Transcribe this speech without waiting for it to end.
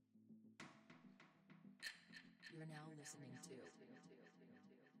You're now listening to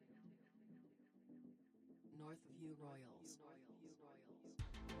Northview Royals.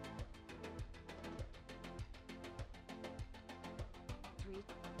 Three,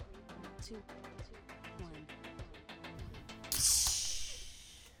 two, one.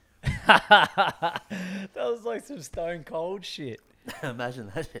 That was like some stone cold shit.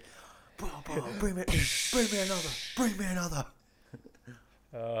 Imagine that shit. Bro, bring me another.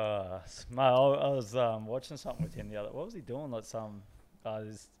 Mate, I was watching something with him the other. What was he doing? Like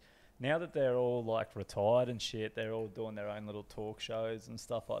now that they're all like retired and shit, they're all doing their own little talk shows and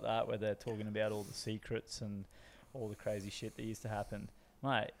stuff like that, where they're talking about all the secrets and all the crazy shit that used to happen.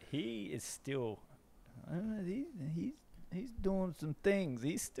 Mate, he is still, I don't know, he's doing some things.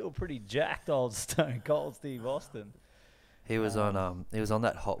 He's still pretty jacked, old Stone Cold Steve Austin. He was on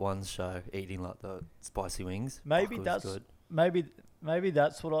that Hot Ones show eating like the spicy wings. Maybe Fuck, it was that's good. maybe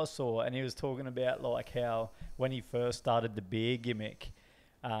that's what I saw, and he was talking about like how when he first started the beer gimmick,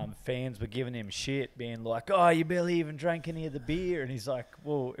 fans were giving him shit, being like, "Oh, you barely even drank any of the beer," and he's like,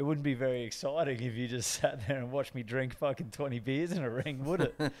 "Well, it wouldn't be very exciting if you just sat there and watched me drink fucking 20 beers in a ring, would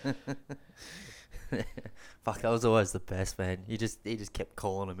it?" Fuck, that was always the best, man. He just kept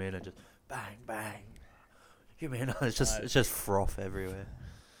calling him in and just bang bang. Give me another. It's just froth everywhere.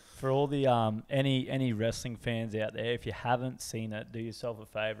 For all the any wrestling fans out there, if you haven't seen it, do yourself a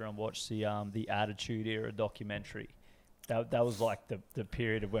favor and watch the Attitude Era documentary. That was like the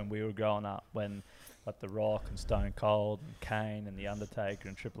period of when we were growing up, when like The Rock and Stone Cold and Kane and The Undertaker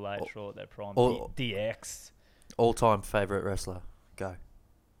and Triple H were all at their prime. DX. All time favorite wrestler. Go.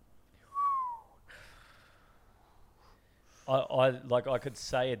 I could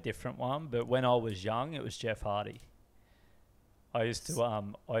say a different one, but when I was young, it was Jeff Hardy. I used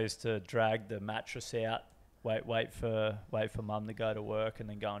to drag the mattress out, wait for mum to go to work, and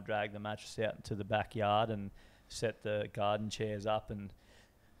then go and drag the mattress out into the backyard and set the garden chairs up and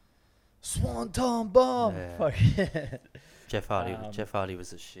Swanton bomb. Yeah. Fuck yeah. Jeff Hardy was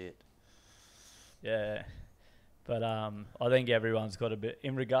the shit. Yeah. But I think everyone's got a bit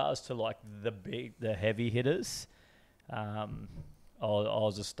in regards to like the heavy hitters. I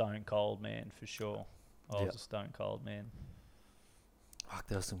was a Stone Cold man for sure. I was a Stone Cold man. Fuck,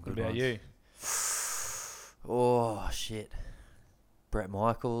 there was some What good about ones. you? Oh shit. Brett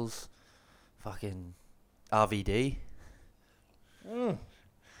Michaels, fucking RVD.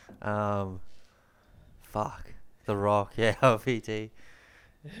 Fuck. The Rock, yeah, RVD.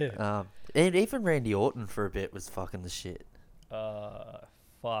 And even Randy Orton for a bit was fucking the shit. Fuck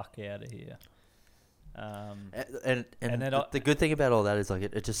out of here. And And then the good thing about all that is like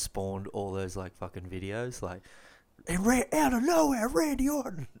it just spawned all those like fucking videos like and out of nowhere Randy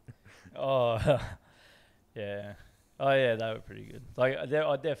Orton. Oh, yeah. Oh, yeah, they were pretty good. Like, I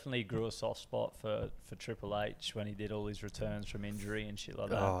definitely grew a soft spot for Triple H when he did all his returns from injury and shit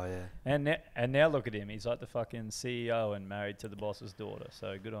like that. Oh yeah. And now look at him. He's like the fucking CEO and married to the boss's daughter.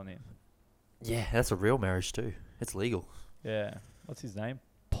 So good on him. Yeah, that's a real marriage too. It's legal. Yeah. What's his name?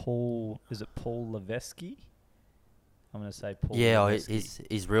 Is it Paul Levesque? I'm going to say Paul Yeah, Levesque.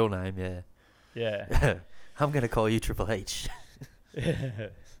 his real name, yeah. Yeah. I'm gonna call you Triple H.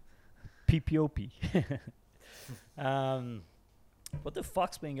 PPOP. What the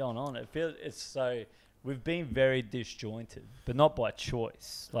fuck's been going on? We've been very disjointed, but not by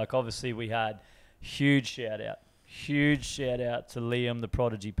choice. Like obviously we had huge shout out to Liam the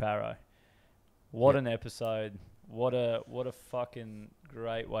Prodigy Parro. What an episode! What a fucking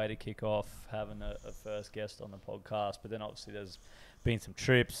great way to kick off having a first guest on the podcast. But then obviously there's been some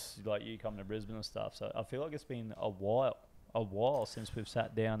trips, like you coming to Brisbane and stuff. So I feel like it's been a while since we've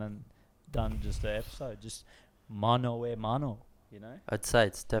sat down and done just an episode, just mano a mano, you know? I'd say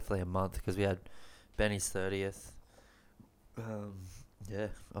it's definitely a month because we had Benny's 30th. Yeah,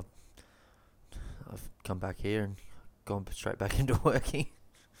 I've come back here and gone straight back into working.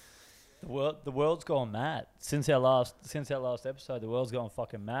 The world's gone mad since our last episode. The world's gone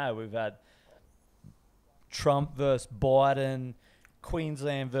fucking mad. We've had Trump versus Biden,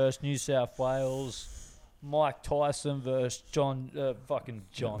 Queensland versus New South Wales, Mike Tyson versus John. Imagine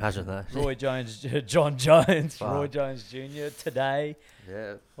that. Roy Jones, John Jones, Fuck. Roy Jones Jr. today.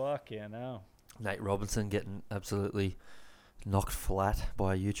 Yeah. Fuck yeah, no. Nate Robinson getting absolutely knocked flat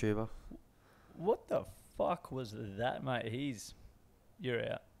by a YouTuber. What the fuck was that, mate?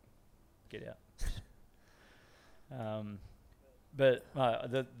 You're out. Get out. But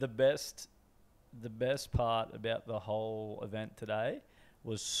the best part about the whole event today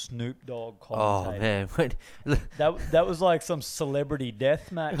was Snoop Dogg Oh commentating. man, That was like some celebrity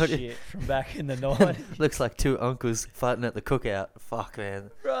death match What- shit from back in the 90s. looks like two uncles fighting at the cookout. Fuck man.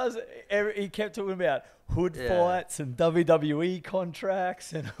 Bros, he kept talking about hood Yeah. fights and WWE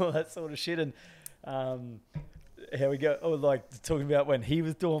contracts and all that sort of shit. And here we go. Oh, like talking about when he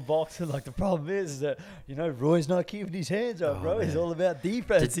was doing boxing. Like the problem is that Roy's not keeping his hands up, Oh, bro. He's man. all about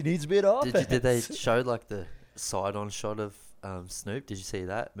defense. He needs a bit of offense. Did they show like the side-on shot of Snoop? Did you see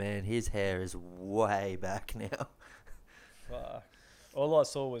that? Man, his hair is way back now. Fuck. All I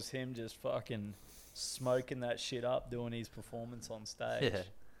saw was him just fucking smoking that shit up, doing his performance on stage. Yeah.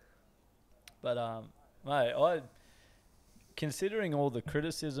 But mate, considering all the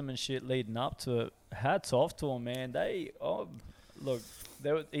criticism and shit leading up to it, hats off to him, man. He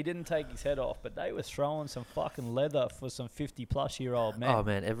didn't take his head off, but they were throwing some fucking leather for some 50-plus-year-old men. Oh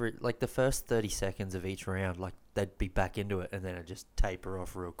man, the first 30 seconds of each round, like they'd be back into it, and then it'd just taper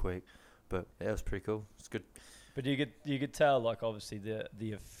off real quick. But yeah, it was pretty cool. It's good. But you could tell, like, obviously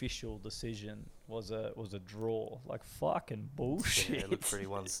the official decision was a draw. Like, fucking bullshit. Yeah, it looked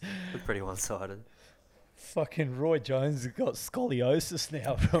pretty one-sided. Fucking Roy Jones has got scoliosis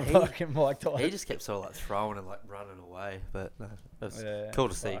now from fucking Mike Tyson. He just kept sort of like throwing and like running away. But no, it was Yeah, cool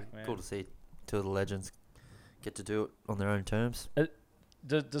to see. fuck, man. Cool to see two of the legends get to do it on their own terms.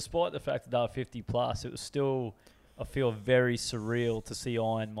 Despite the fact that they were 50 plus, it was still, I feel, very surreal to see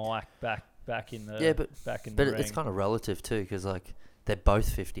Iron Mike back in the back in the ring. But it's kind of relative too, because like they're both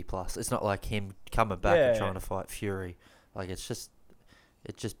 50 plus. It's not like him coming back and Yeah. trying to fight Fury. Like it'd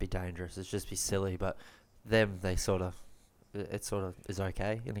just be dangerous. It'd just be silly. But them, it sort of is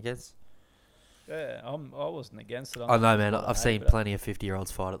okay in against. Yeah, I wasn't against it. I know, man. not I've hate seen it. plenty of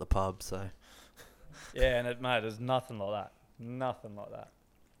 50-year-olds fight at the pub. So Yeah, and mate, there's nothing like that.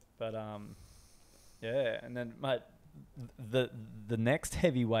 But yeah, and then mate, the next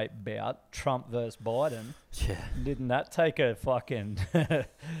heavyweight bout, Trump versus Biden, yeah, didn't that take a fucking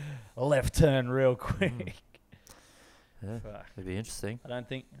left turn real quick? yeah, Fuck. it'd be interesting. I don't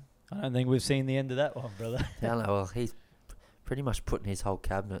think we've seen the end of that one, brother. Yeah, no, well, he's pretty much putting his whole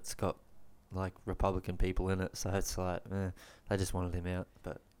cabinet's got like Republican people in it, so it's like they just wanted him out.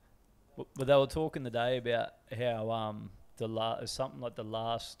 But But they were talking today about how the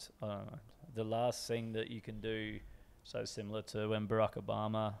last thing that you can do, so similar to when Barack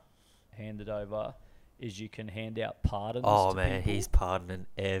Obama handed over, is you can hand out pardons. oh to man, people. he's pardoning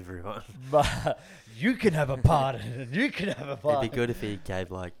everyone. But you can have a pardon, and you can have a pardon. It'd be good if he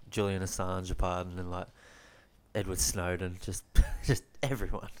gave like Julian Assange a pardon and like Edward Snowden, just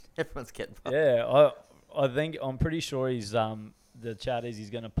everyone. Everyone's getting pardoned. Yeah, I'm pretty sure he's the chat is he's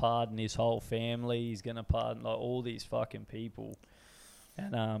going to pardon his whole family. He's going to pardon like all these fucking people.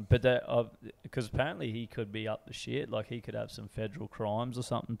 And but that because apparently he could be up the shit. Like he could have some federal crimes or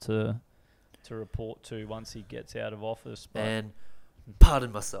something to report to once he gets out of office. But And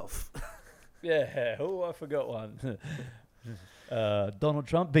pardon myself. yeah, oh I forgot one. Donald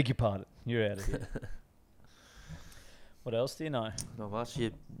Trump, beg your pardon. You're out of here. What else do you know? Not much.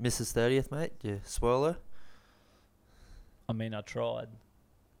 You Mrs. 30th, mate. You swirl her. I mean, I tried.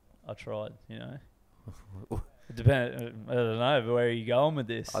 You know. It depends. I don't know. But where are you going with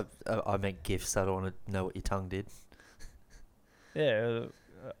this? I meant gifts. I don't want to know what your tongue did. Yeah.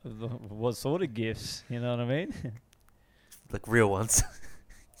 What sort of gifts? You know what I mean? Like real ones.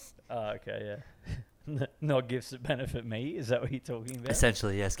 Oh, okay, yeah. Not gifts that benefit me. Is that what you're talking about?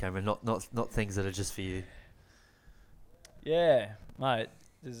 Essentially, yes, Cameron. Not things that are just for you. Yeah, mate.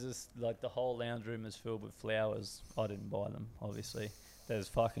 There's this like the whole lounge room is filled with flowers. I didn't buy them, obviously. There's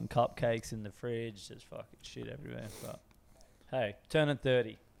fucking cupcakes in the fridge. There's fucking shit everywhere. But hey, turning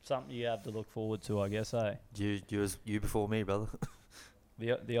 30, something you have to look forward to, I guess. Eh? You before me, brother.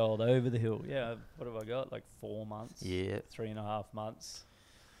 The old over the hill. Yeah. What have I got? Like 4 months. Yeah. 3.5 months.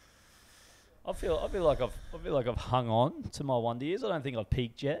 I feel like I've hung on to my wonder years. I don't think I've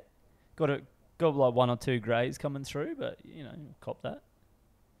peaked yet. Got like 1 or 2 grades coming through, but you know, cop that.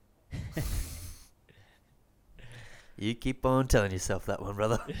 You keep on telling yourself that one,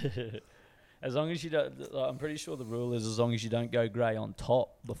 brother. As long as you don't, I'm pretty sure the rule is as long as you don't go grey on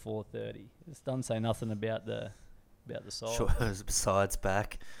top before 30. It doesn't say nothing about the side. Sure, sides,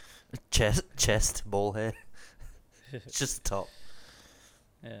 back, chest, ball hair. It's just the top.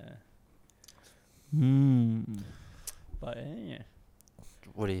 Yeah. But yeah.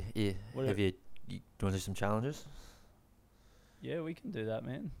 What do you What have you want to do some challenges? Yeah, we can do that,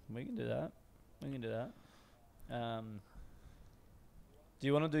 man. We can do that. Do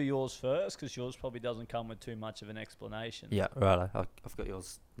you want to do yours first? Because yours probably doesn't come with too much of an explanation. Yeah, right. I've got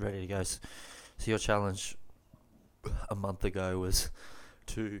yours ready to go. So your challenge a month ago was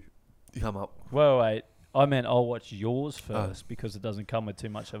to come up. Well, wait. I meant I'll watch yours first because it doesn't come with too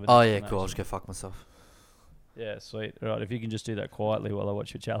much of an Oh yeah, cool. I'll just go fuck myself. Yeah, sweet. All right, if you can just do that quietly while I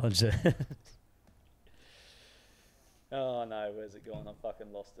watch your challenge there. Oh, no. Where's it gone? I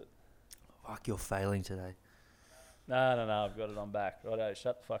fucking lost it. Fuck, you're failing today. No. I've got it on back. Righto,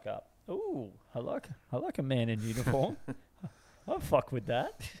 shut the fuck up. Ooh, I like a man in uniform. I'll fuck with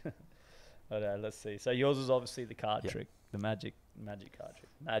that. Righto, let's see. So yours is obviously the card trick. The magic card trick.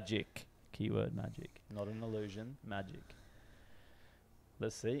 Magic. Keyword magic. Not an illusion. Magic.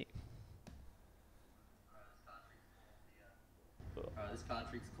 Let's see. This card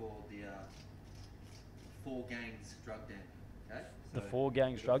trick's called the Four Gangs Drug Den. Okay. The Four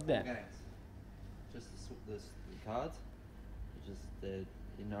Gangs Drug Den. Four gangs. Just the cards. Just they're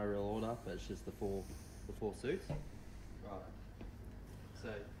in no real order, but it's just the four suits. Right. So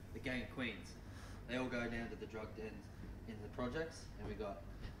the gang of Queens, they all go down to the drug dens in the projects, and we got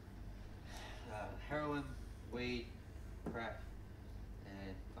heroin, weed, crack,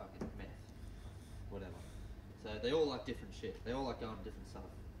 and fucking meth, whatever. So they all like different shit. They all like going to different stuff.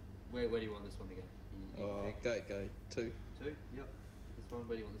 Where do you want this one to go? Go 2. 2? Yep. This one.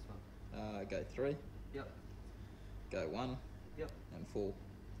 Where do you want this one? Go 3. Yep. Go 1. Yep. And 4.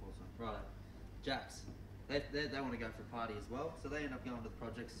 Awesome. Right. Jacks. They want to go for a party as well, so they end up going to the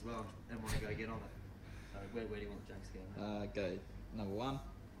projects as well and want to go get on it. So where do you want the Jacks to go? Go number 1,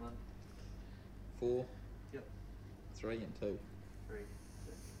 1. 4. Yep. 3 and 2. 3. 2.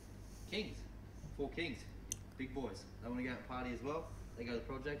 Kings. 4 Kings. Big boys. They want to go out and party as well. They go to the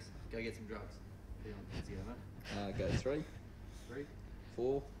projects, go get some drugs. Where do you want the kids to go, mate? Go 3, 3,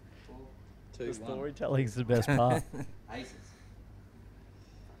 4, 4. 2, The 1. storytelling's the best part. Aces.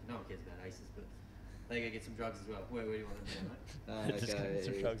 No one cares about aces, but they go get some drugs as well. Where do you want them to go, mate? Just get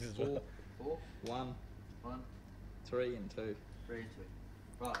some drugs as well. 4, 1, 1, 3 and 2. 3 and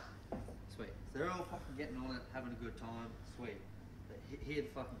 2. Right. Sweet. So they're all fucking getting on it, having a good time. Sweet. They hear the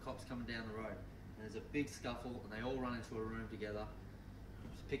fucking cops coming down the road. And there's a big scuffle, and they all run into a room together.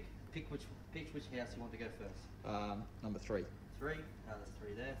 Just pick which house you want to go first. Number 3. 3. There's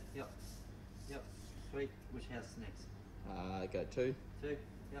 3 there. Yep. Sweet. Which house is next? Go 2, 2.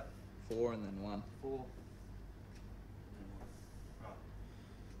 Yep. 4 and then 1. 4. And then 1. Right.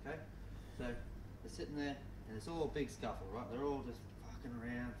 Okay. So they're sitting there, and it's all a big scuffle, right? They're all just fucking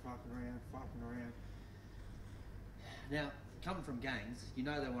around. Now, coming from gangs, you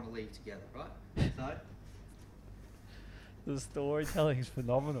know they want to leave together, right? So The storytelling's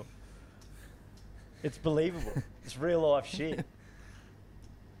phenomenal. It's believable. It's real life shit.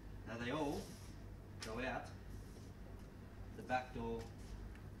 now they all go out the back door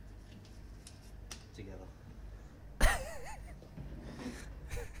together.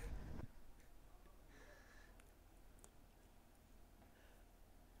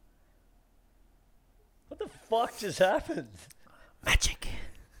 What the fuck just happened? Magic.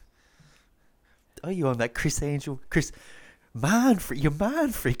 Oh, you on that Chris Angel? Chris, you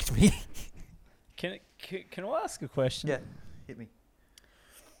mind freaked me. Can I ask a question? Yeah, hit me.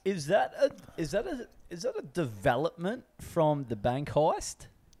 Is that a development from the bank heist?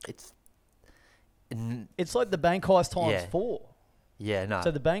 It's like the bank heist times 4. Yeah, no.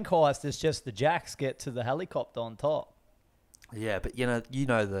 So the bank heist is just the Jacks get to the helicopter on top. Yeah, but you know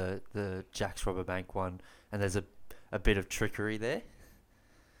the Jack's Robber Bank one, and there's a bit of trickery there.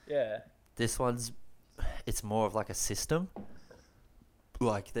 Yeah. This one's, it's more of like a system.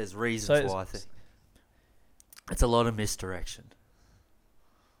 Like there's reasons why I think it's a lot of misdirection.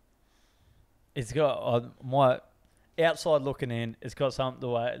 It's got my outside looking in. It's got something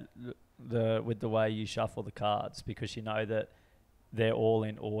with the way you shuffle the cards, because you know that they're all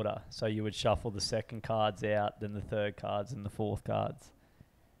in order. So you would shuffle the second cards out, then the third cards, and the fourth cards.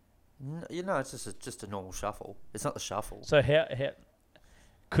 It's just a normal shuffle. It's not the shuffle. So how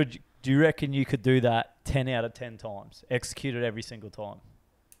do you reckon you could do that 10 out of 10 times? Execute it every single time?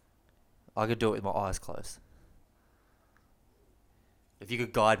 I could do it with my eyes closed. If you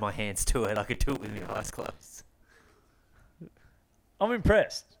could guide my hands to it, I could do it with my eyes closed. I'm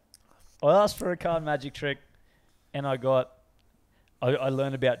impressed. I asked for a card magic trick, and I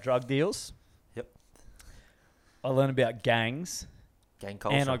learned about drug deals. Yep. I learned about gangs. Gang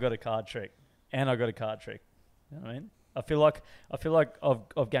culture. And I got a card trick. You know what I mean? I feel like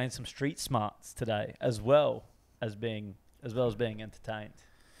I've gained some street smarts today, as well as being entertained.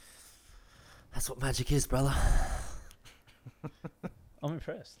 That's what magic is, brother. I'm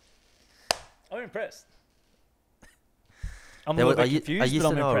impressed. I'm a There little was- bit I confused, used but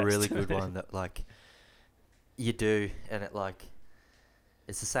to I'm know a impressed. really good one that like you do, and it like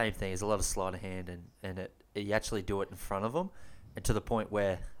it's the same thing. There's a lot of sleight of hand, and you actually do it in front of them, and to the point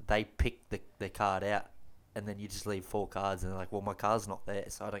where they pick the card out, and then you just leave 4 cards, and they're like, well, my card's not there,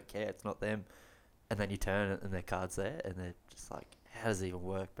 so I don't care, it's not them. And then you turn it, and their card's there, and they're just like, how does it even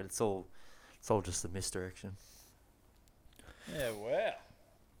work? But it's all just a misdirection. Yeah, wow.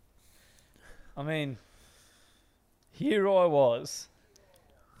 I mean, here I was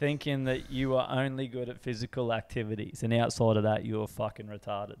thinking that you were only good at physical activities, and outside of that, you were fucking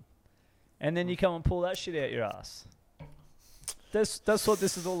retarded. And then you come and pull that shit out your ass. That's what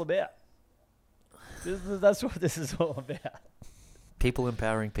this is all about. That's what this is all about. People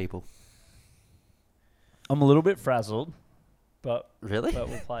empowering people. I'm a little bit frazzled, but Really? we'll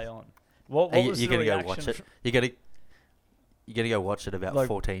play on. What Hey, was you're the gonna go reaction watch it. fr- You're gonna go watch it about Like-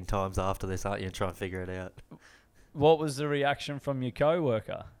 14 times after this, aren't you? And try and figure it out. What was the reaction from your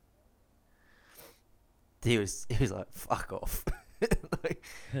co-worker? He was like, fuck off. Like,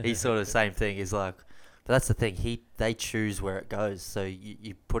 he's sort of the same thing. He's like, but that's the thing. They choose where it goes. So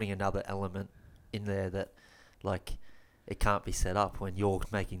you're putting another element in there that, like, it can't be set up when you're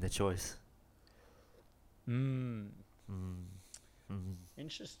making the choice. Mm. Mm. Mm.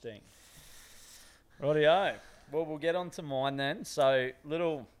 Interesting. Rightio. Well, we'll get on to mine then. So,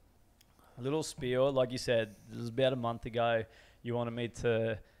 little spiel. Like you said, it was about a month ago. You wanted me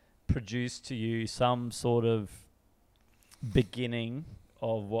to produce to you some sort of beginning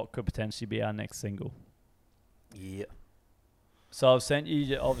of what could potentially be our next single. Yeah. So I've sent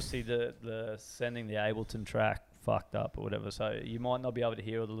you, obviously, the sending the Ableton track fucked up or whatever. So you might not be able to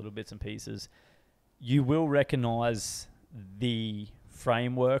hear all the little bits and pieces. You will recognize the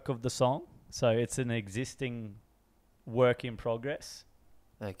framework of the song. So it's an existing work in progress.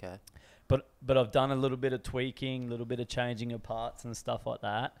 Okay. But I've done a little bit of tweaking, a little bit of changing of parts and stuff like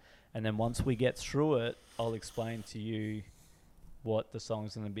that. And then once we get through it, I'll explain to you what the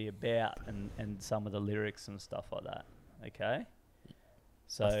song's going to be about and some of the lyrics and stuff like that. Okay?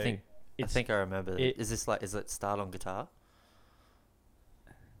 So I think I remember. Is it start on guitar?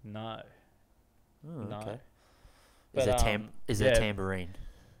 No. Oh, No. okay. But, Is it a tambourine?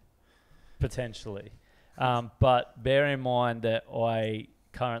 Potentially. But bear in mind that I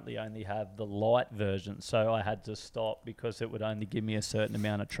currently only have the light version, so I had to stop because it would only give me a certain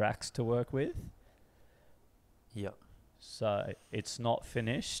amount of tracks to work with. Yep. So it's not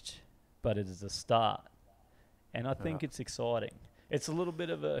finished, but it is a start. And I think it's exciting. It's a little bit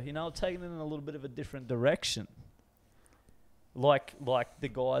of a, taking it in a little bit of a different direction. Like the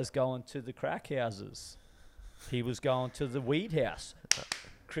guys going to the crack houses. He was going to the weed house.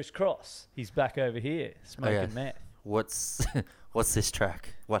 Chris Cross. He's back over here smoking meth. What's this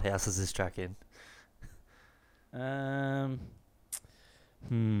track? What house is this track in?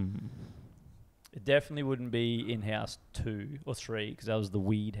 It definitely wouldn't be in house 2 or 3 because that was the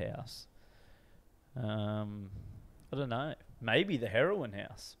weed house. I don't know. Maybe the heroin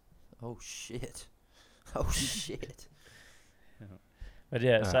house. Oh shit! Oh shit! But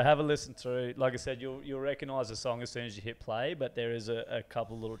yeah, so have a listen through. Like I said, you'll recognise the song as soon as you hit play, but there is a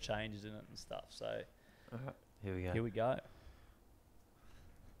couple little changes in it and stuff. So Alright, here we go. here we go.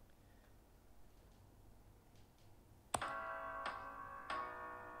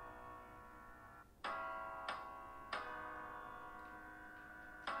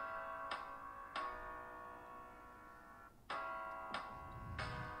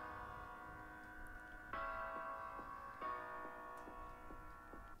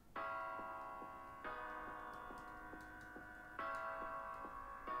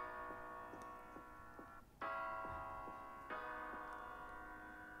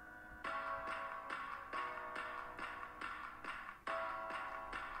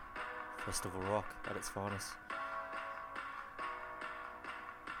 Festival rock at its finest.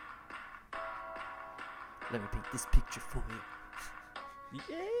 Let me paint this picture for you.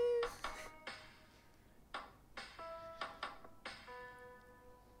 Yeah.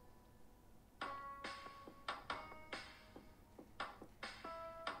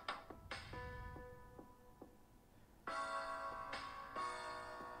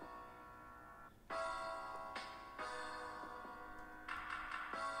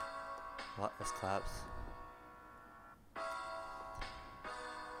 I like those claps.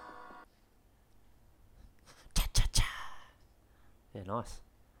 Cha cha cha. Yeah, nice.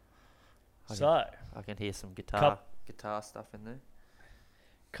 I can hear some guitar stuff in there.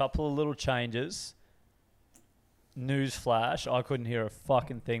 Couple of little changes. News flash, I couldn't hear a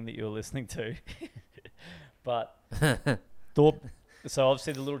fucking thing that you were listening to. But so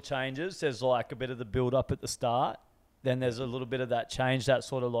obviously the little changes, there's like a bit of the build up at the start. Then there's a little bit of that change, that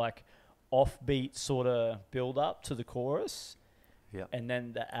sort of like offbeat sort of build up to the chorus. Yeah. And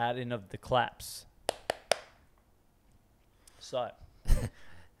then the add in of the claps. So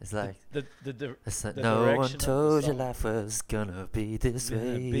It's like it's like the no one direction of the told you song. life was gonna be this gonna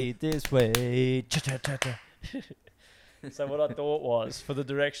way. be this way. Cha-cha-cha-cha. So what I thought was, for the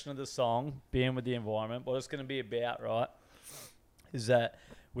direction of the song, being with the environment, what it's going to be about, right, is that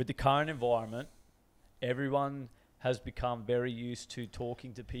with the current environment, everyone has become very used to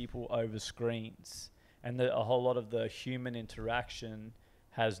talking to people over screens, and a whole lot of the human interaction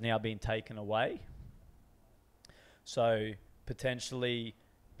has now been taken away. So potentially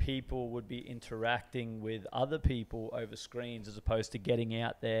people would be interacting with other people over screens as opposed to getting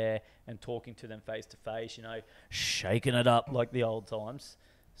out there and talking to them face to face, shaking it up like the old times.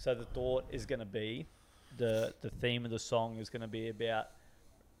 So the thought is going to be, the theme of the song is going to be about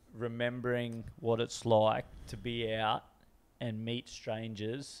remembering what it's like to be out and meet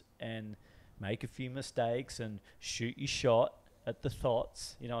strangers and make a few mistakes and shoot your shot at the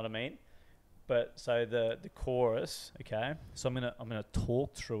thoughts, you know what I mean? But so the chorus, okay. So I'm gonna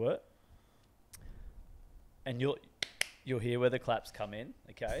talk through it, and you'll hear where the claps come in,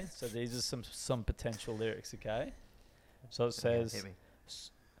 okay. So these are some potential lyrics, okay. So it says, Hit me.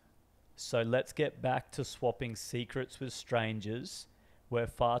 so let's get back to swapping secrets with strangers. We're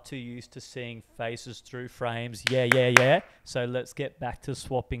far too used to seeing faces through frames. Yeah, yeah, yeah. So let's get back to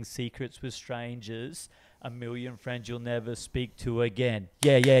swapping secrets with strangers. A million friends you'll never speak to again.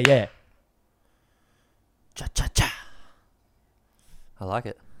 Yeah, yeah, yeah. Cha cha cha. I like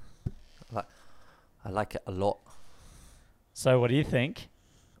it. I like it a lot. So what do you think?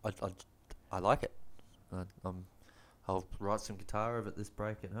 I like it. I'll write some guitar over at this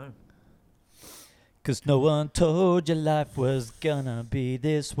break at home. 'Cause no one told you life was gonna be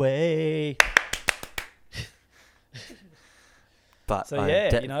this way. But So I'm yeah,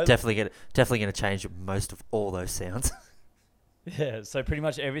 definitely gonna change most of all those sounds. Yeah, so pretty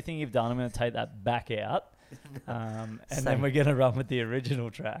much everything you've done, I'm going to take that back out. And then Same. we're going to run with the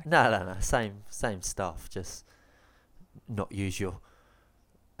original track. No. Same stuff. Just not use your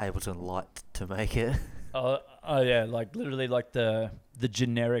Ableton Light to make it. Oh yeah, like literally like the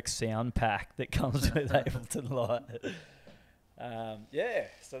generic sound pack that comes with Ableton Light. Yeah,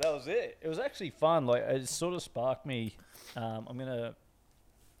 so that was it. It was actually fun. Like, it sort of sparked me.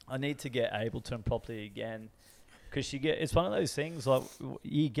 I need to get Ableton properly again, because it's one of those things, like,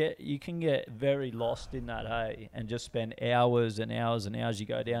 you can get very lost in that, hey, and just spend hours and hours and hours. You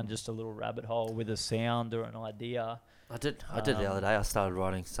go down just a little rabbit hole with a sound or an idea. I did the other day. I started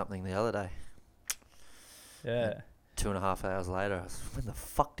writing something the other day. Yeah. 2.5 hours later, I was, when the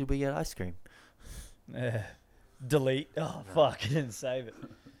fuck did we get ice cream? Yeah. Delete. Oh, fuck. I didn't save it.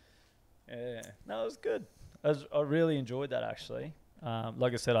 Yeah. No, it was good. I really enjoyed that, actually.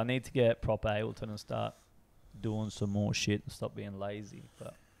 Like I said, I need to get proper Ableton and start doing some more shit and stop being lazy.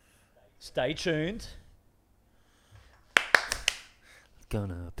 But stay tuned.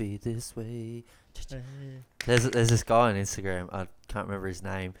 Gonna be this way. There's this guy on Instagram. I can't remember his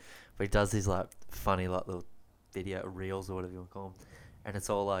name, but he does these like funny like little video reels or whatever you want to call them, and it's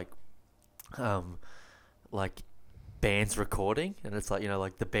all like bands recording, and it's like,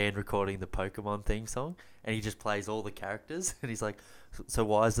 like the band recording the Pokemon theme song, and he just plays all the characters, and he's like, so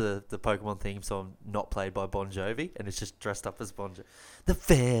why is the Pokemon theme song not played by Bon Jovi, and it's just dressed up as Bon Jovi, the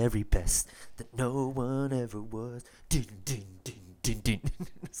very best that no one ever was. Din, din, din, din, din.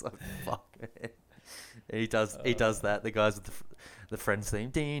 It's like, fuck, man. And he does that. The guys with the Friends theme,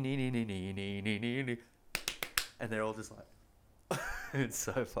 din, din, din, din, din, din, din, din, din. And they're all just like, it's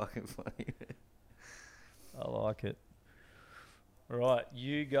so fucking funny. I like it. Right,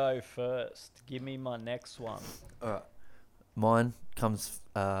 you go first. Give me my next one. Alright. Mine comes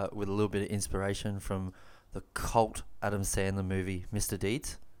with a little bit of inspiration from the cult Adam Sandler movie, Mr.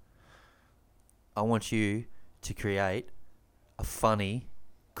 Deeds. I want you to create a funny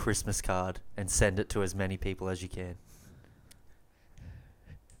Christmas card and send it to as many people as you can.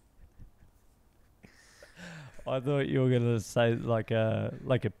 I thought you were gonna say like a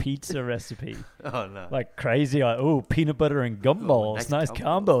pizza recipe, Oh, no. like crazy. Peanut butter and gumballs, nice nice combo.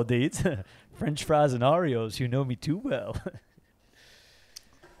 combo, dudes. French fries and Oreos. You know me too well.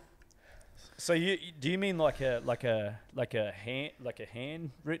 So do you mean like a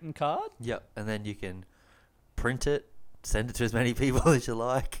handwritten card? Yep. And then you can print it, send it to as many people as you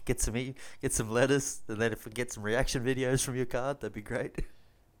like, get some letters, and then if we get some reaction videos from your card, that'd be great.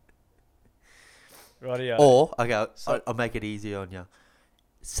 Rightio. Or, okay, So- I'll make it easier on you.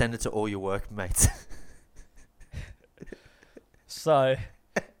 Send it to all your workmates. So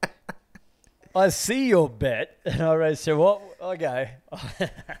I see your bet, and I raised. So what? Okay.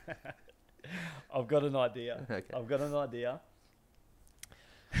 I've got an idea. Okay. I've got an idea.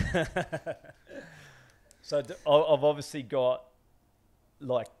 So I've obviously got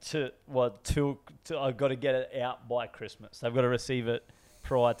like I've got to get it out by Christmas. I've got to receive it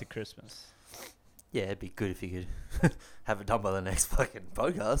prior to Christmas. Yeah, it'd be good if you could have it done by the next fucking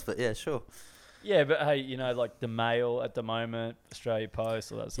podcast. But yeah, sure. Yeah, but hey, you know, like the mail at the moment, Australia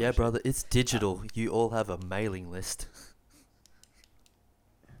Post, all that sort Yeah, of shit. brother, it's digital. You all have a mailing list.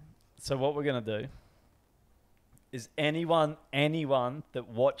 So what we're going to do is anyone that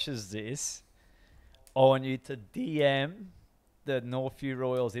watches this, I want you to DM the Northview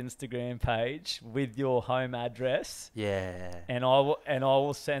Royals Instagram page with your home address, Yeah. and I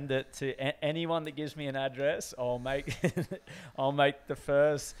will send it to anyone that gives me an address. I'll make the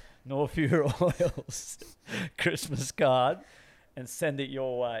first Northview Royals Christmas card and send it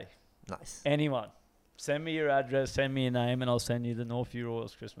your way. Nice. Anyone, send me your address, send me your name, and I'll send you the Northview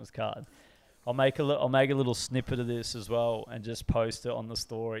Royals Christmas card. I'll make a little snippet of this as well and just post it on the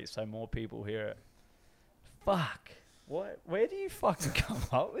story so more people hear it. Fuck. What? Where do you fucking come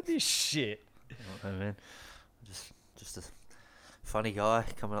up with this shit? I don't know, man. Just a funny guy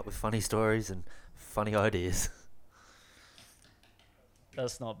coming up with funny stories and funny ideas.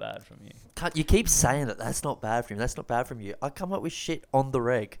 That's not bad from you. You keep saying that. That's not bad from you. That's not bad from you. I come up with shit on the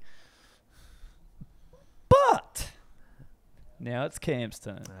reg. But now it's Cam's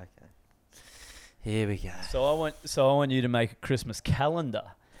turn. Okay. Here we go. So I want you to make a Christmas calendar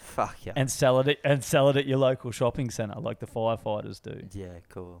Fuck yeah. and sell it at your local shopping centre like the firefighters do. Yeah,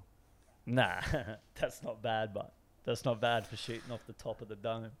 cool. Nah, that's not bad, but that's not bad for shooting off the top of the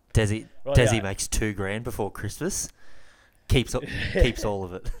dome. Desi Rightio. makes $2,000 before Christmas. Keeps all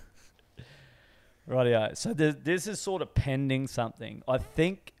of it. Rightio. So this is sort of pending something. I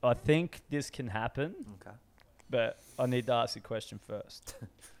think this can happen, Okay. but I need to ask you a question first.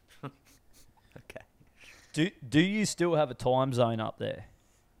 Okay. Do you still have a time zone up there,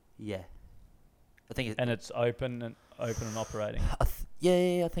 Yeah. I think and it's open and operating?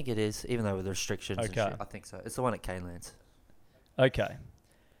 yeah, I think it is. Even though with the restrictions and Okay. shit. I think so. It's the one at Canelands. Okay.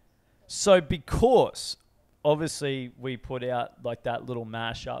 So because obviously we put out like that little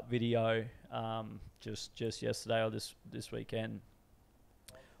mashup video just yesterday or this weekend.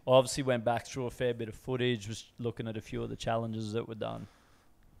 I obviously went back through a fair bit of footage, was looking at a few of the challenges that were done.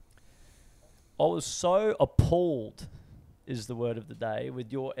 I was so appalled, is the word of the day,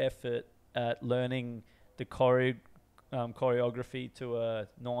 with your effort at learning the choreography to a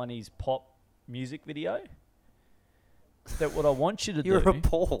 90s pop music video, that what I want you to You're do...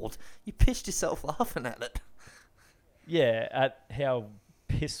 appalled. You pissed yourself laughing at it. Yeah, at how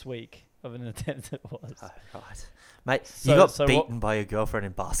piss weak of an attempt it was. Oh, right. Mate, So- you got so beaten by your girlfriend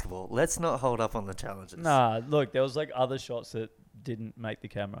in basketball. Let's not hold up on the challenges. Nah, look, there was like other shots that didn't make the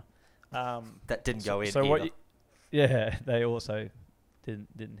camera. That didn't go in So what? either. Yeah, they also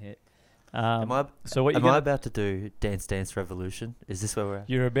didn't hit. So what am you I about to do Dance Dance Revolution? Is this where we're at?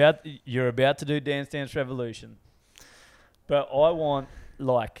 You're about to do Dance Dance Revolution, but I want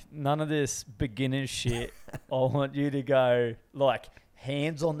like none of this beginner shit. I want you to go like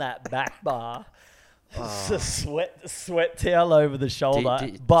hands on that back bar, sweat towel over the shoulder. do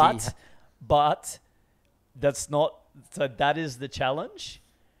you But that's not. So that is the challenge.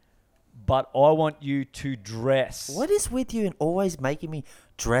 But I want you to dress. What is with you and always making me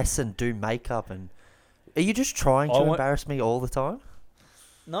dress and do makeup? And are you just trying to embarrass me all the time?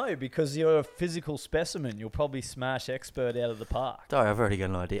 No, because you're a physical specimen. You'll probably smash Expert out of the park. Sorry, I've already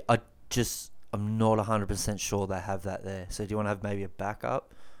got an idea. I'm not 100% sure they have that there. So do you want to have maybe a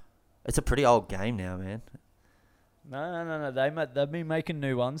backup? It's a pretty old game now, man. No. They've been making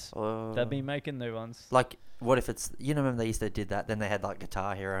new ones. They've been making new ones. Like, what if it's... You know, remember they used to did that? Then they had, like,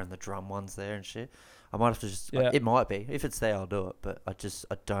 Guitar Hero and the drum ones there and shit. I might have to just... Yeah. It might be. If it's there, I'll do it. But I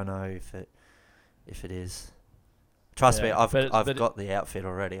don't know if it is. Trust me, Yeah, I've but got the outfit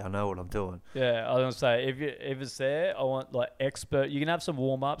already. I know what I'm doing. Yeah, I was gonna say if it's there, I want like Expert. You can have some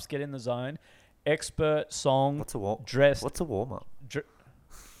warm ups, get in the zone. Expert song. What's a warm? Dressed. What's a warm up?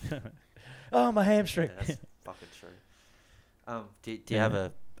 Oh, my hamstring. Yeah, that's fucking true. Do you have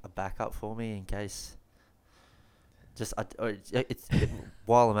a backup for me in case? Just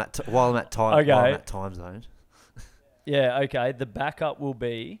while I'm at time zone. Yeah, okay. The backup will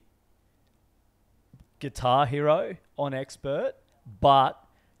be Guitar Hero on Expert, but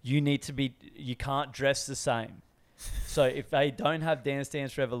you can't dress the same. So if they don't have Dance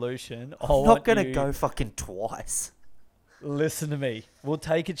Dance Revolution, I'm not gonna go fucking twice. Listen to me. We'll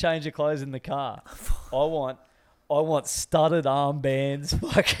take a change of clothes in the car. I want studded armbands,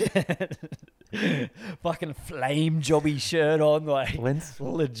 fucking flame jobby shirt on, like When's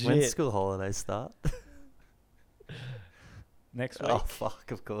legit. school holidays start? Next week. Oh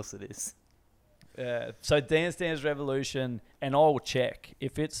fuck! Of course it is. So Dance Dance Revolution, and I'll check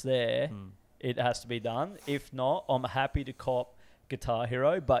if it's there. Mm. It has to be done. If not, I'm happy to cop Guitar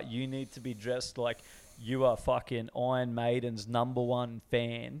Hero, but you need to be dressed like you are fucking Iron Maiden's #1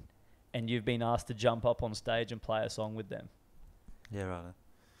 fan, and you've been asked to jump up on stage and play a song with them. Yeah, right.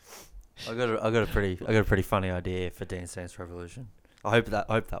 I got a pretty funny idea for Dance Dance Revolution. I hope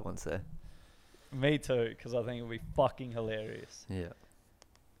that one's there. Me too, because I think it'll be fucking hilarious. Yeah.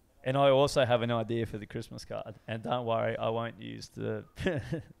 And I also have an idea for the Christmas card. And don't worry, I won't use the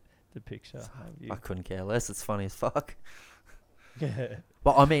the picture of you. I couldn't care less. It's funny as fuck. Yeah.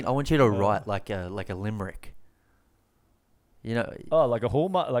 But I mean, I want you to write like a limerick. You know. Oh, like a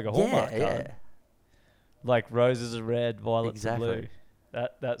Hallmark card. Yeah. Like roses are red, violets Exactly. are blue.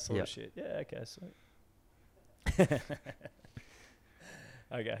 That sort Yep. of shit. Yeah, okay, sweet.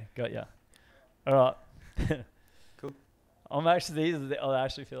 Okay, got ya. All right. Cool. I actually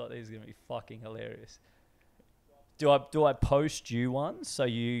feel like these are gonna be fucking hilarious. Do I post you one so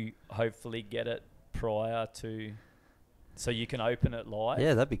you hopefully get it prior to, so you can open it live?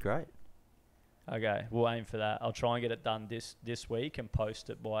 Yeah, that'd be great. Okay, we'll aim for that. I'll try and get it done this week and post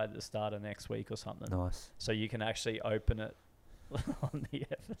it by the start of next week or something. Nice. So you can actually open it on the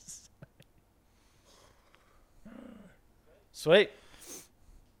episode. Sweet.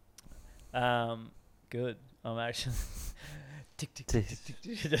 Good. I'm actually tick tick tick tick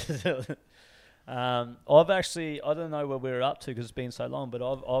tick. I've actually, I don't know where we're up to because it's been so long, but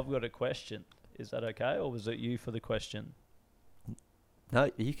I've got a question. Is that okay, or was it you for the question? No,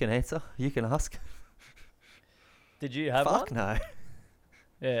 you can answer. You can ask. Did you have Fuck one? no.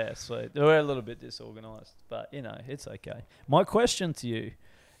 Yeah, sweet. We're a little bit disorganized, but it's okay. My question to you,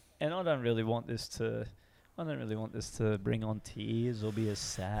 and I don't really want this to bring on tears or be a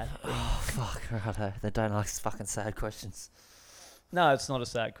sad thing. Oh, fuck. Righto. They don't ask fucking sad questions. No, it's not a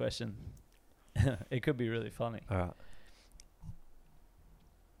sad question. It could be really funny. All right.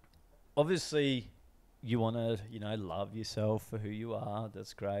 Obviously, you want to, love yourself for who you are.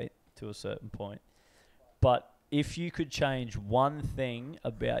 That's great to a certain point. But if you could change one thing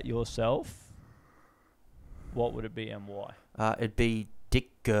about yourself, what would it be and why? It'd be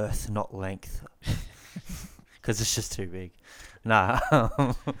dick girth, not length. Because it's just too big. Nah.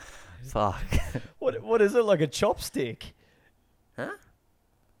 Fuck. What is it, like a chopstick? Huh?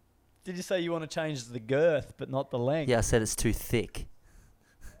 Did you say you want to change the girth but not the length? Yeah, I said it's too thick.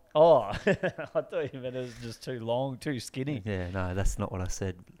 Oh, I thought you meant it was just too long, too skinny. Yeah, no, that's not what I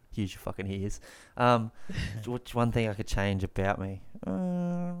said. Use your fucking ears. Which one thing I could change about me?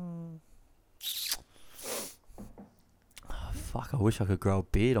 Fuck, I wish I could grow a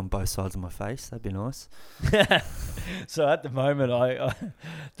beard on both sides of my face. That'd be nice. So at the moment, I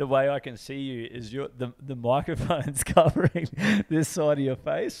the way I can see you is the microphone's covering this side of your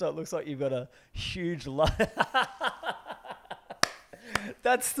face, so it looks like you've got a huge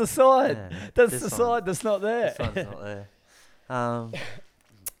That's the side. Yeah, That's this the one- side that's not there. This one's not there.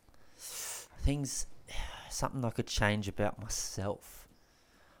 Things, something I could change about myself.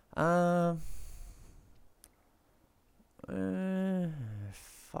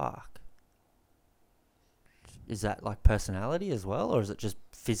 Fuck. Is that like personality as well, or is it just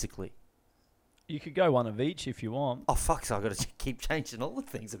physically? You could go one of each if you want. Oh fuck! So I got to keep changing all the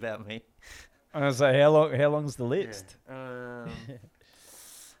things about me. I'm gonna say how long's the list?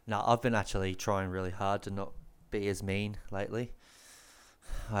 No, I've been actually trying really hard to not be as mean lately.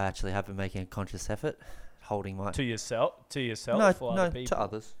 I actually have been making a conscious effort, holding my To yourself no, or no other people? to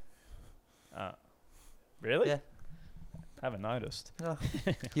others. Really? Yeah. Haven't noticed. No,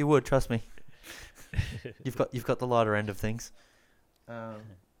 you would trust me. You've got the lighter end of things.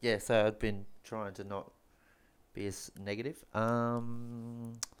 Yeah, so I've been trying to not be as negative.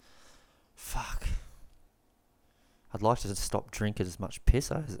 Fuck. I'd like to stop drinking as much piss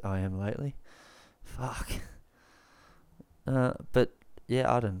as I am lately. Fuck. But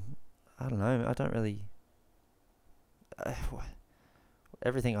yeah, I don't know. I don't really.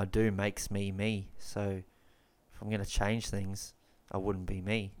 Everything I do makes me me. So if I'm gonna change things, I wouldn't be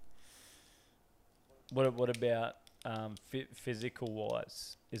me. What about physical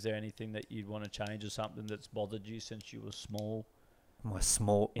wise? Is there anything that you'd want to change or something that's bothered you since you were small? My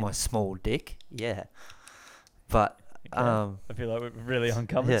small dick. Yeah. But Okay. I feel like we've really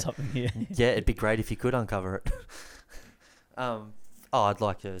uncovered yeah. something here. yeah, it'd be great if you could uncover it. I'd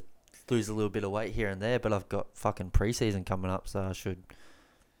like to lose a little bit of weight here and there, but I've got fucking preseason coming up, so I should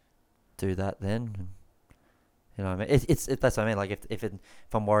do that then. You know what I mean? It's that's what I mean. Like if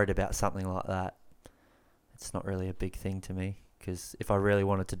I'm worried about something like that, it's not really a big thing to me. Because if I really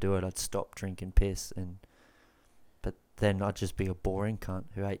wanted to do it, I'd stop drinking piss and But then I'd just be a boring cunt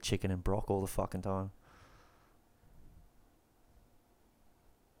who ate chicken and brock all the fucking time.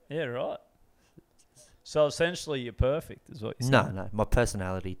 Yeah, right. So essentially, you're perfect, is what you're saying. No, my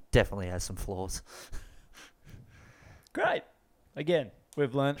personality definitely has some flaws. Great. Again,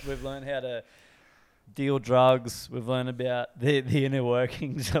 we've learned how to deal drugs. We've learned about the inner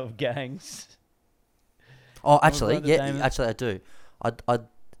workings of gangs. Oh, We've actually, learned yeah, Damon. actually, I do.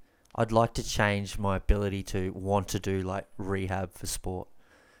 I'd like to change my ability to want to do like rehab for sport,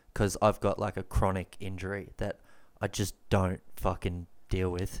 because I've got like a chronic injury that I just don't fucking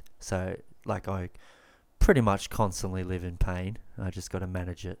deal with. So like I pretty much constantly live in pain. I just got to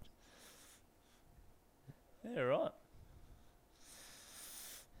manage it. Yeah, right.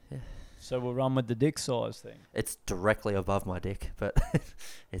 Yeah. So we'll run with the dick size thing. It's directly above my dick, but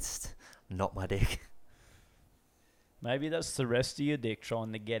it's not my dick. Maybe that's the rest of your dick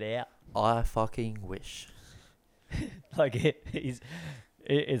trying to get out. I fucking wish. Like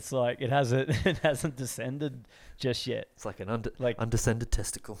it's like it hasn't descended just yet. It's like an Like- undescended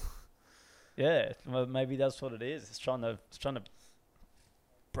testicle. Yeah, well, maybe that's what it is. It's trying to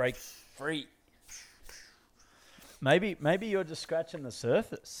break free. Maybe you're just scratching the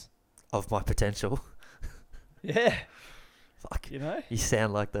surface. Of my potential. Yeah, Fuck. you know. You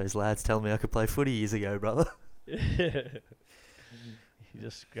sound like those lads telling me I could play footy years ago, brother. You're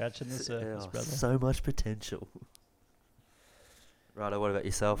just scratching the surface, Yeah, brother. so much potential. Righto, what about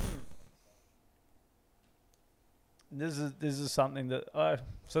yourself? This is something that that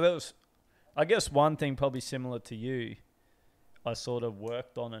was, I guess, one thing probably similar to you. I sort of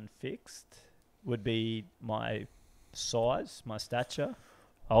worked on and fixed would be my size, my stature.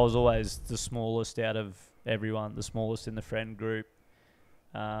 I was always the smallest out of everyone, the smallest in the friend group.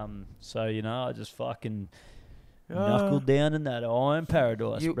 So I just fucking knuckled down in that iron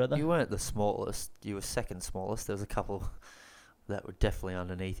paradise, brother. You weren't the smallest. You were second smallest. There was a couple that were definitely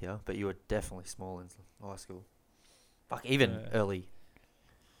underneath you, but you were definitely small in high school. Fuck, even Yeah. early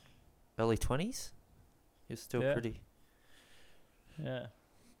 20s? You're still Yeah. pretty.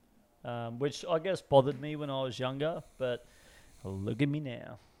 Yeah. Which I guess bothered me when I was younger, but look at me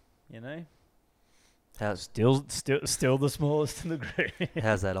now, How's Still the smallest in the group.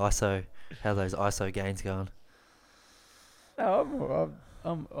 how's that ISO? How those ISO gains going? No,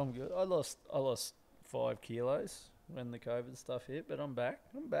 I'm good. I lost 5 kilos when the COVID stuff hit, but I'm back.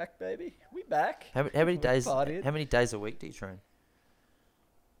 I'm back, baby. We back. How many days? partied. How many days a week do you train?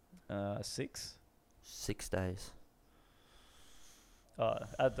 6. 6 days.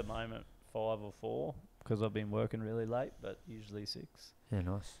 At the moment, 5 or 4 because I've been working really late, but usually 6. Yeah,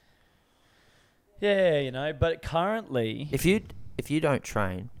 nice. Yeah, but currently, If you don't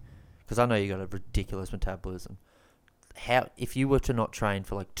train, because I know you got a ridiculous metabolism, if you were to not train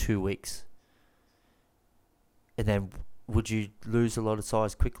for like 2 weeks, and then would you lose a lot of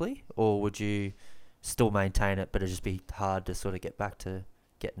size quickly, or would you still maintain it, but it'd just be hard to sort of get back to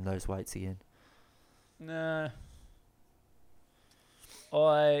getting those weights again? nah.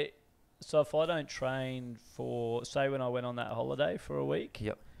 So if I don't train for, say when I went on that holiday for a week,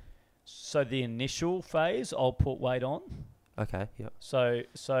 Yep. so the initial phase, I'll put weight on. Okay. Yep.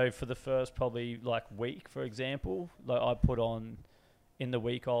 So for the first probably like week, for example, like I put on, in the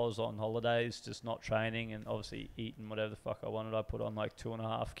week I was on holidays, just not training and obviously eating whatever the fuck I wanted. I put on like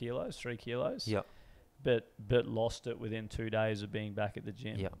 2.5 kilos, 3 kilos. Yep. But lost it within 2 days of being back at the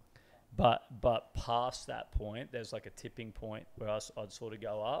gym. Yep. But past that point, there's like a tipping point where I'd sort of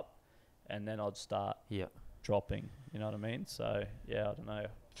go up, and then I'd start Yep. dropping. You know what I mean? So yeah, I don't know.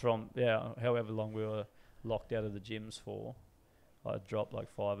 From however long we were locked out of the gyms for, I'd drop like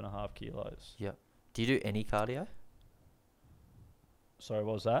 5.5 kilos. Yep. Do you do any cardio? Sorry,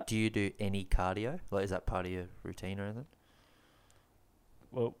 what was that? Do you do any cardio? Like, is that part of your routine or anything?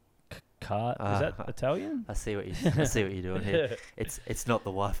 Well, is that Italian? I see what you're doing here. It's not the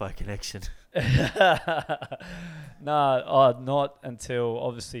Wi-Fi connection. No, not until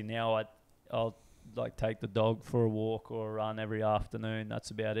obviously now I'll like take the dog for a walk or a run every afternoon.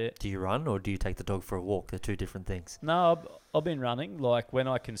 That's about it. Do you run or do you take the dog for a walk? They're two different things. No, I've been running. Like when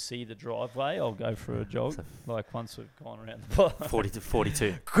I can see the driveway, I'll go for a jog. So Like once we've gone around the block.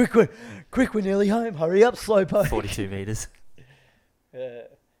 42 Quick, we're nearly home. Hurry up, slowpoke. 42 meters. Yeah.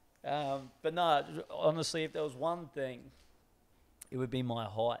 But no, honestly, if there was one thing, it would be my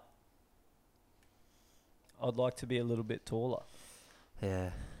height. I'd like to be a little bit taller.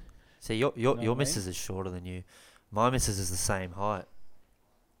 Yeah. See, your know what I missus is shorter than you. My missus is the same height.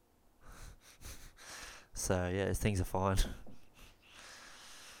 So yeah, things are fine.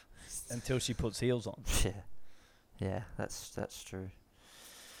 Until she puts heels on. Yeah, yeah, that's true.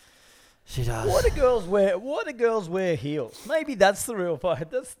 She does. Why do girls wear? Why do girls wear heels? Maybe that's the real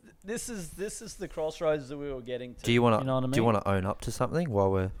fight. This is the crossroads that we were getting to. Do you want to? You know what I mean? Do you want to own up to something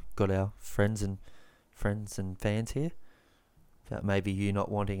while we've got our friends and fans here? About maybe you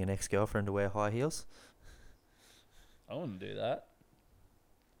not wanting an ex-girlfriend to wear high heels. I wouldn't do that.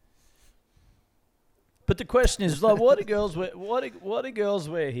 But the question is, like, why do girls wear? Why do girls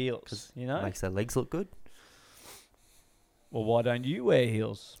wear heels? You know. Makes their legs look good. Well, why don't you wear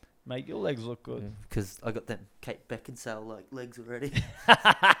heels? Make your legs look good. Because I got them Kate Beckinsale like legs already. Kate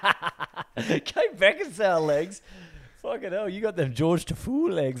Beckinsale legs. Fucking hell, you got them George Tafu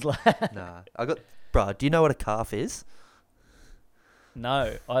legs. Like. Nah, I got. Bruh, do you know what a calf is?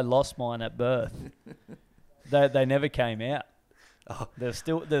 No, I lost mine at birth. They never came out. Oh. They're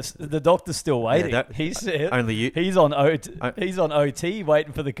still the doctor's still waiting. that- he's Only you. he's on OT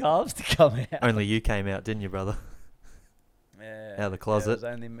waiting for the calves to come out. Only you came out, didn't you, brother? Yeah, Out of the closet. It was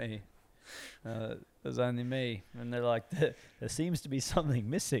only me. It was only me, and they're like, there seems to be something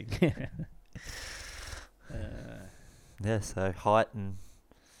missing. Yeah. So height and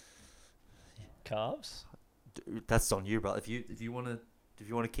Calves. that's on you, brother. If you want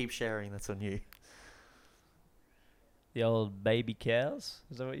to keep sharing, that's on you. The old baby cows.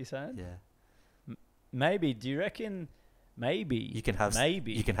 Is that what you're saying? Yeah. Maybe. Do you reckon? Maybe You can have.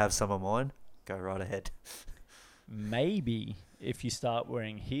 Maybe You can have some of mine. Go right ahead. Maybe if you start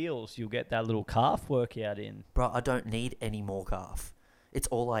wearing heels, you'll get that little calf workout in. Bro, I don't need any more calf. It's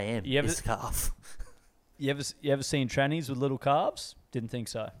all I am. You ever- Is calf. You ever seen trannies with little calves? Didn't think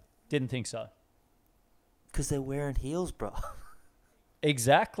so. Didn't think so. Because they're wearing heels, bro.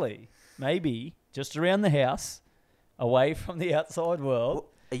 Exactly. Maybe just around the house, away from the outside world.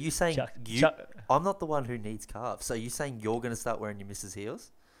 Are you saying Chuck- you? chuck- I'm not the one who needs calves. So are you saying you're going to start wearing your missus'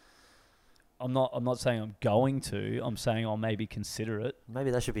 heels? I'm not saying I'm going to. I'm saying I'll maybe consider it. Maybe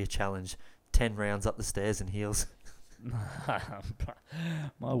that should be a challenge. 10 rounds up the stairs in heels.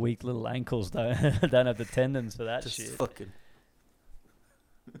 My weak little ankles don't have the tendons for that Just shit. fucking.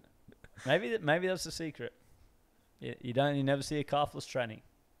 Maybe that's the secret. You never see a calfless tranny.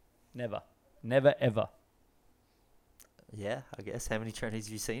 Never ever. Yeah, I guess. How many trannies have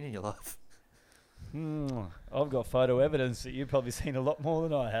you seen in your life? I've got photo evidence that you've probably seen a lot more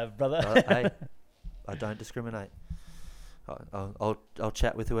than I have, brother. Hey, I don't discriminate. I'll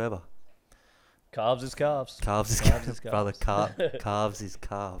chat with whoever. Calves is calves. Calves is Calves is brother. calves. Calves is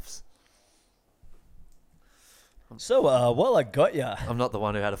calves. So, while I got ya, I'm not the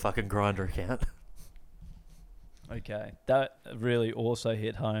one who had a fucking grinder account. okay, that really also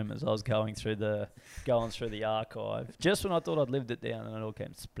hit home as I was going through the archive. Just when I thought I'd lived it down, and it all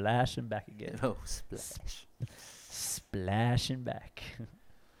came splashing back again. Oh, splash. Splashing back.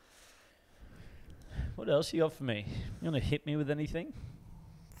 What else you got for me? You want to hit me with anything?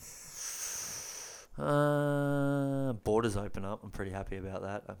 Borders open up. I'm pretty happy about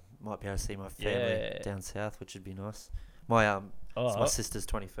that. I might be able to see my family Yeah. down south, which would be nice. My it's Oh, my sister's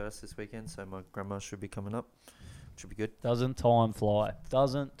 21st this weekend, so my grandma should be coming up, which would be good. doesn't time fly?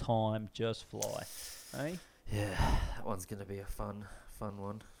 Doesn't time just fly? Hey? Yeah, that one's gonna be a fun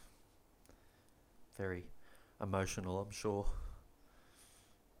one. Very emotional, I'm sure.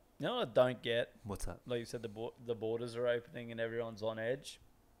 You know what I don't get? What's that? Like you said, the borders are opening and everyone's on edge.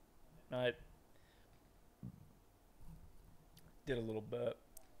 Mate, did a little burp.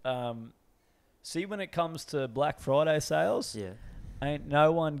 See, when it comes to Black Friday sales, Yeah. ain't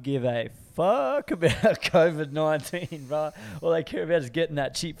no one give a fuck about COVID-19, bro. All they care about is getting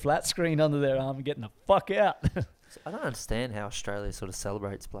that cheap flat screen under their arm and getting the fuck out. So I don't understand how Australia sort of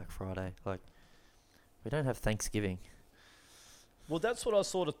celebrates Black Friday. Like, we don't have Thanksgiving. Well, that's what I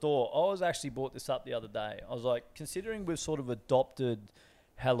sort of thought. I was actually brought this up the other day. I was like, considering we've sort of adopted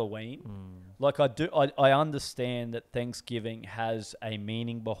Halloween, like I understand that Thanksgiving has a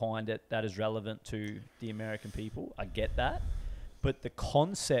meaning behind it that is relevant to the American people. I get that. But the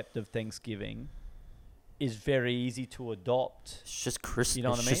concept of Thanksgiving is very easy to adopt. It's just Christmas. You know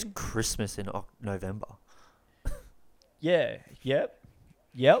what I It's mean? just Christmas in November. Yeah.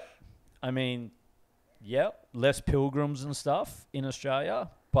 Yep. I mean, yep. Less pilgrims and stuff in Australia.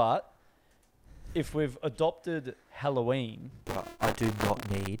 But if we've adopted Halloween, But I do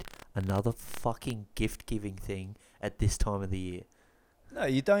not need another fucking gift-giving thing at this time of the year. no,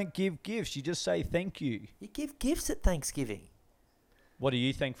 you don't give gifts. You just say thank you. You give gifts at Thanksgiving. What are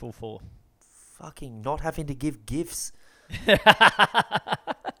you thankful for? Fucking not having to give gifts.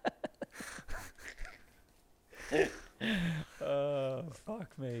 Oh,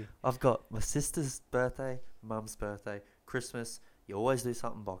 fuck me. I've got my sister's birthday, mum's birthday, Christmas. You always do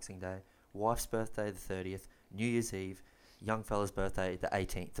something Boxing Day. Wife's birthday the 30th, New Year's Eve. young fella's birthday, the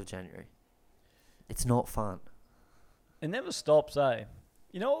 18th of January. It's not fun. It never stops, eh?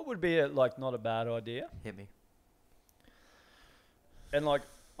 You know what would be not a bad idea? Hit me. And I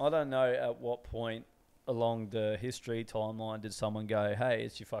don't know at what point along the history timeline did someone go, hey,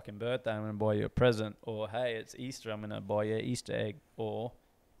 it's your fucking birthday, I'm going to buy you a present. Or, hey, it's Easter, I'm going to buy you an Easter egg. Or,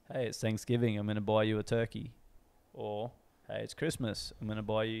 hey, it's Thanksgiving, I'm going to buy you a turkey. Or, hey, it's Christmas, I'm going to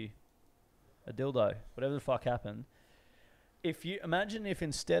buy you a dildo. Whatever the fuck happened. If you imagine if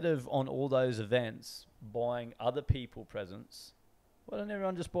instead of on all those events buying other people presents, why don't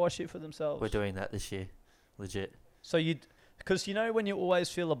everyone just buy shit for themselves? We're doing that this year. Legit. So because you know when you always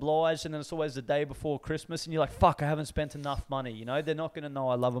feel obliged and then it's always the day before Christmas and you're like, fuck, I haven't spent enough money. You know, they're not going to know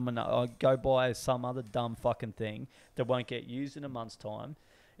I love them enough. I'll go buy some other dumb fucking thing that won't get used in a month's time.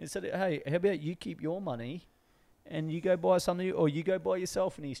 Instead of, hey, how about you keep your money and you go buy something, or you go buy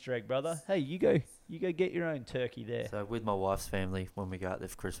yourself an Easter egg, brother. Hey, you go get your own turkey there. So with my wife's family, when we go out there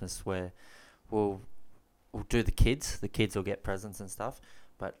for Christmas, where we'll do the kids. The kids will get presents and stuff,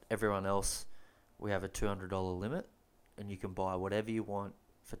 but everyone else, we have a $200 limit, and you can buy whatever you want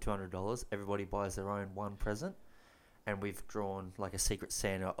for $200. Everybody buys their own one present, and we've drawn like a secret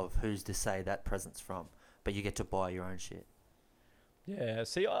Santa of who's to say that present's from, but you get to buy your own shit. Yeah,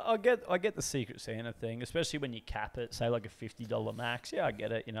 see, I get the Secret Santa thing, especially when you cap it, say like a $50 max. Yeah, I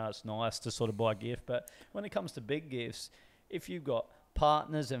get it. You know, it's nice to sort of buy a gift, but when it comes to big gifts, if you've got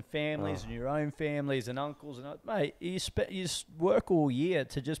partners and families and your own families and uncles and mate, you work all year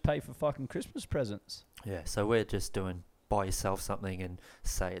to just pay for fucking Christmas presents. Yeah, so we're just doing buy yourself something and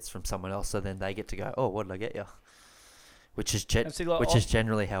say it's from someone else, so then they get to go, oh, what did I get you? Which is is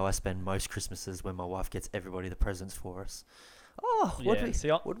generally how I spend most Christmases, when my wife gets everybody the presents for us. Oh, what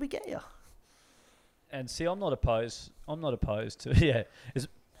did we get you? And see, I'm not opposed to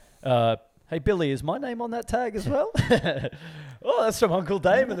hey Billy, is my name on that tag as well? Oh, that's from Uncle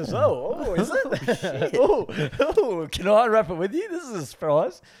Damon as well. Oh, is it? Oh, can I wrap it with you? This is a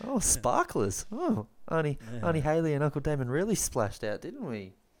surprise. Oh, sparklers. Oh, Auntie Haley and Uncle Damon really splashed out, didn't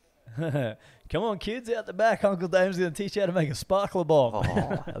we? Come on, kids, out the back. Uncle Damon's going to teach you how to make a sparkler bomb.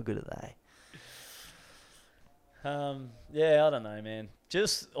 Oh, how good are they? Yeah, I don't know, man.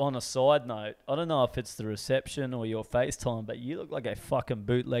 Just on a side note, I don't know if it's the reception or your FaceTime, but you look like a fucking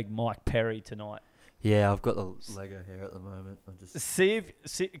bootleg Mike Perry tonight. Yeah, I've got the Lego hair at the moment.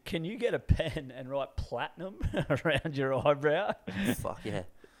 Can you get a pen and write platinum around your eyebrow? Fuck yeah.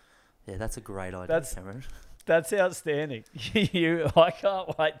 Yeah, that's a great idea, Cameron. That's outstanding. I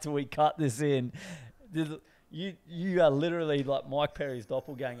can't wait till we cut this in. You are literally like Mike Perry's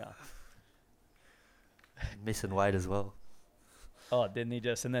doppelganger. Missing weight as well. Oh, didn't he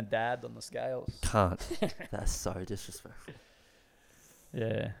just? And then dabbed on the scales. Can't. That's so disrespectful.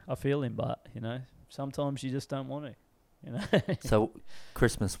 Yeah, I feel him, but, you know, sometimes you just don't want to, you know. So,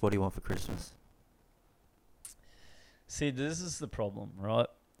 Christmas, what do you want for Christmas? See, this is the problem, right?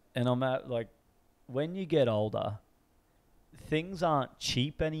 And I'm at, when you get older, things aren't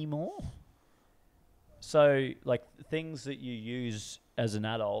cheap anymore. So, things that you use as an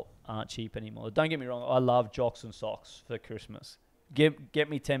adult aren't cheap anymore. Don't get me wrong, I love jocks and socks for Christmas. Get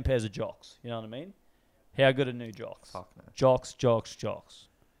me 10 pairs of jocks, you know what I mean? How good are new jocks? Fuck no. Jocks.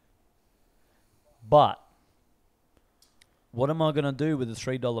 But what am I going to do with a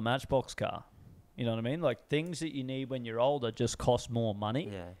 $3 Matchbox car? You know what I mean? Like, things that you need when you're older just cost more money.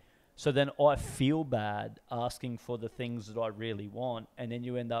 Yeah. So then I feel bad asking for the things that I really want, and then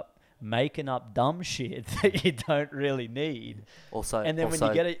you end up making up dumb shit that you don't really need. Also, and then when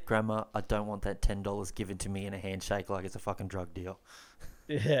you get it, Grandma, I don't want that $10 given to me in a handshake like it's a fucking drug deal.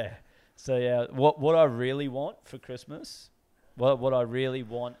 Yeah. So yeah, what I really want for Christmas, what I really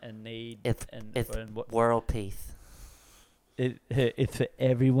want and need, it's what, world peace. It's for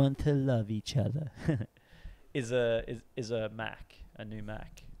everyone to love each other. is a Mac, a new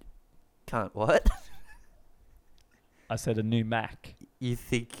Mac. Can't what? I said a new Mac. You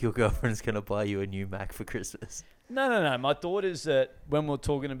think your girlfriend's going to buy you a new Mac for Christmas? No. My thought is that when we're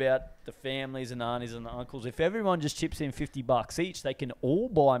talking about the families and aunties and the uncles, if everyone just chips in $50 each, they can all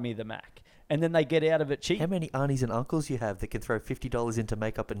buy me the Mac. And then they get out of it cheap. How many aunties and uncles you have that can throw $50 in to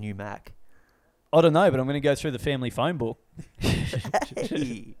make up a new Mac? I don't know, but I'm going to go through the family phone book.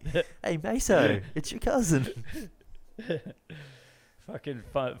 Hey Meso, it's your cousin. Fucking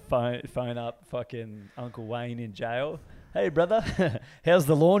phone up fucking Uncle Wayne in jail. Hey brother, how's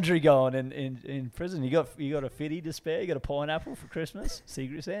the laundry going in prison? You got a fitty to spare? You got a pineapple for Christmas?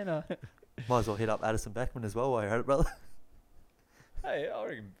 Secret Santa. Might as well hit up Addison Beckman as well while you're at it, brother. Hey,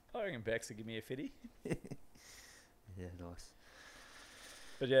 I reckon Bex will give me a fitty. Yeah, nice.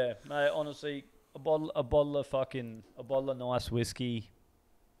 But yeah, mate, honestly, a bottle of nice whiskey,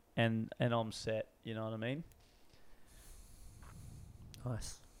 and I'm set. You know what I mean?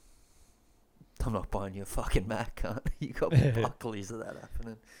 Nice. I'm not buying you a fucking Mac, cunt. You got Buckleys of that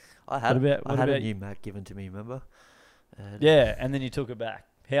happening. I had a about new Mac given to me, remember? And Yeah, and then you took it back.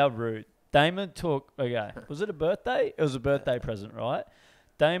 How rude. Damon took, okay, was it a birthday? It was a birthday present, right?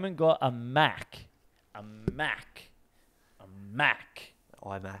 Damon got a Mac. iMac.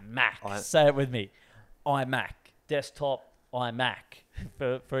 Say it with me. iMac. Desktop iMac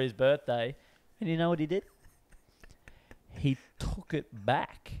for his birthday. And you know what he did? He took it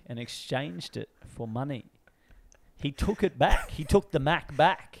back and exchanged it for money. He took it back. He took the Mac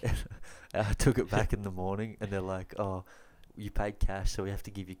back. I took it back in the morning, and they're like, "Oh, you paid cash, so we have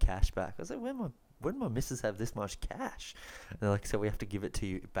to give you cash back." I was like, "When my missus have this much cash?" And they're like, "So we have to give it to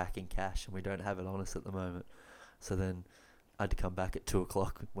you back in cash, and we don't have it on us at the moment." So then I had to come back at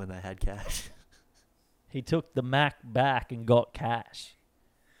 2:00 when they had cash. He took the Mac back and got cash.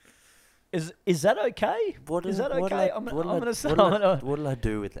 Is that okay? Is that okay? I'm gonna say. What will I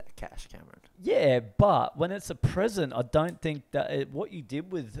do with that cash, Cameron? Yeah, but when it's a present, I don't think that what you did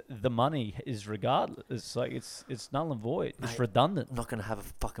with the money is regardless. It's like it's null and void. It's Mate, redundant. I'm not gonna have a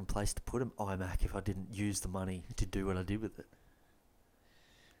fucking place to put an iMac if I didn't use the money to do what I did with it,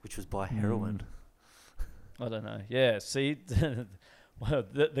 which was buy heroin. I don't know. Yeah, see, well,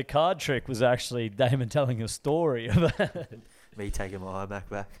 the card trick was actually Damon telling a story about Me taking my iMac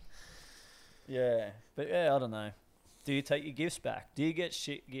back. Yeah, but yeah, I don't know. Do you take your gifts back? Do you get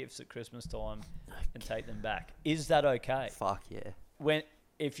shit gifts at Christmas time and take them back? Is that okay? Fuck yeah.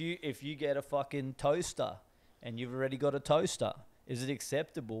 If you get a fucking toaster and you've already got a toaster, is it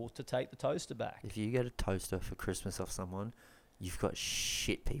acceptable to take the toaster back? If you get a toaster for Christmas off someone, you've got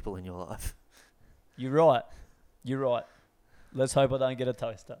shit people in your life. You're right. Let's hope I don't get a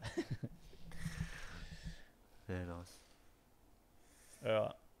toaster. Yeah, nice. All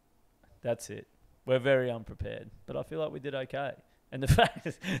right. That's it. We're very unprepared, but I feel like we did okay. And the fact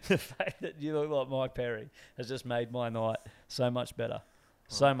that you look like Mike Perry has just made my night so much better.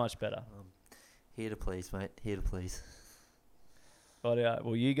 So much better. Here to please, mate. Here to please. Rightio.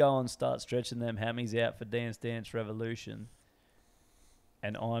 Well, you go and start stretching them hammies out for Dance Dance Revolution.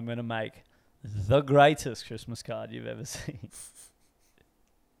 And I'm going to make the greatest Christmas card you've ever seen.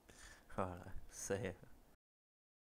 Alright, see ya.